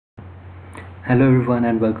Hello everyone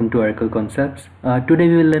and welcome to Oracle Concepts. Today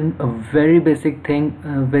we will learn a very basic thing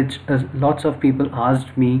which lots of people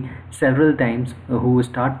asked me several times who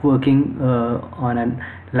start working on a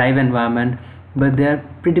live environment, but they are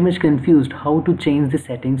pretty much confused how to change the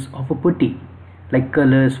settings of a putty, like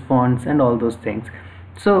colors, fonts and all those things.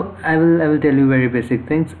 So I will tell you very basic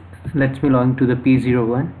things. Let's me log into the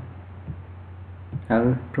P01. I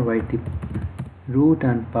will provide the root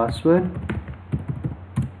and password.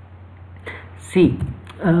 See,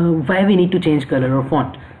 why we need to change color or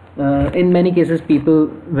font. In many cases, people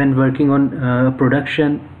when working on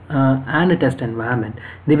production and a test environment,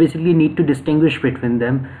 they basically need to distinguish between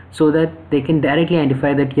them so that they can directly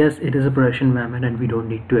identify that yes, it is a production environment and we don't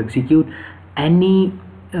need to execute any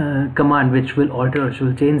command which will alter or which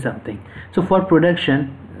will change something. So for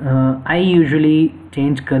production, I usually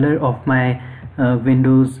change color of my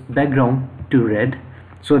Windows background to red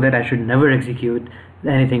so that I should never execute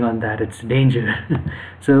anything on that. It's danger.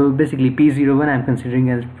 So basically P01 I'm considering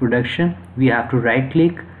as production. We have to right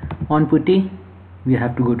click on putty, we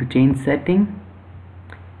have to go to change setting,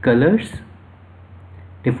 colors,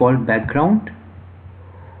 default background,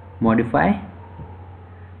 modify,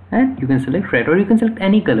 and you can select red or you can select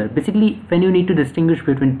any color. Basically when you need to distinguish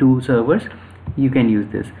between two servers, you can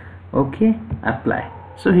use this. Okay, apply.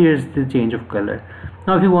 So here's the change of color.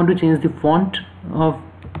 Now if you want to change the font of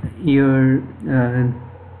your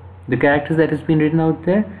the characters that has been written out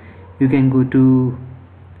there, you can go to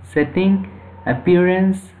setting,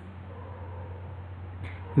 appearance,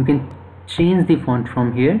 you can change the font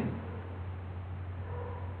from here.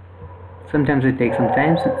 Sometimes it takes some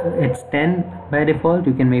time, so it's 10 by default,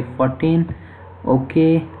 you can make 14.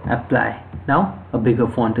 Okay, apply. Now a bigger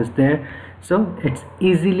font is there, so it's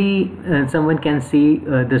easily someone can see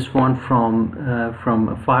this font from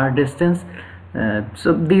a far distance.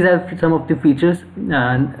 So these are some of the features,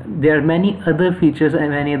 and there are many other features and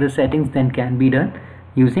many other settings that can be done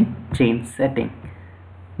using change setting.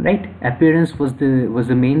 Right, appearance was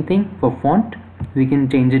the main thing. For font, we can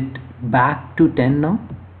change it back to 10 now.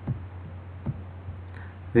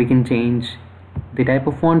 We can change the type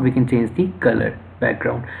of font, we can change the color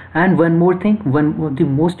background, and one more thing, one of the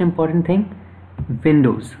most important thing,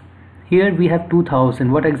 Windows. Here we have 2000.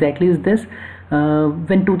 What exactly is this?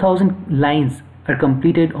 When 2000 lines are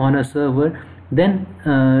completed on a server, then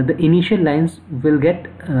the initial lines will get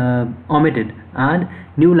omitted and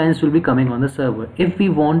new lines will be coming on the server. If we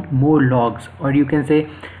want more logs, or you can say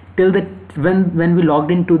till the when we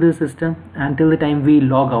logged into the system until the time we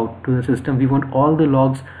log out to the system, we want all the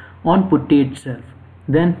logs on putty itself,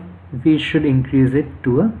 then we should increase it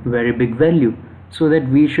to a very big value so that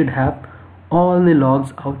we should have all the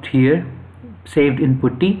logs out here saved in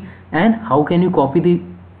putty. And how can you copy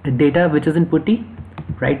the data which is in putty?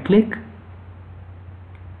 Right click,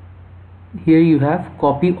 here you have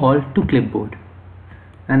copy all to clipboard,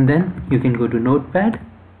 and then you can go to notepad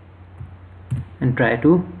and try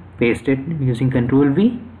to paste it using Ctrl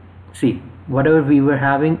V. See, whatever we were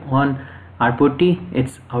having on our putty,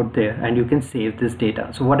 it's out there, and you can save this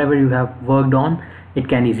data. So whatever you have worked on, it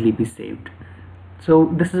can easily be saved.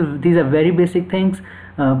 So these are very basic things,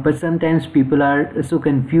 but sometimes people are so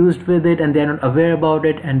confused with it and they are not aware about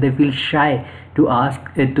it, and they feel shy to ask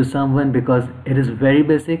it to someone because it is very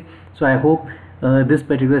basic. So I hope this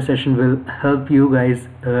particular session will help you guys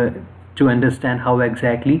to understand how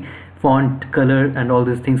exactly font, color and all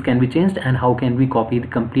these things can be changed, and how can we copy the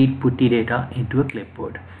complete putty data into a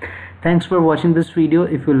clipboard. Thanks for watching this video.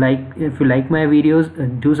 If you like my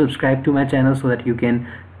videos, do subscribe to my channel so that you can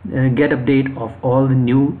get update of all the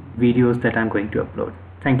new videos that I'm going to upload.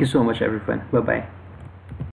 Thank you so much everyone. Bye bye.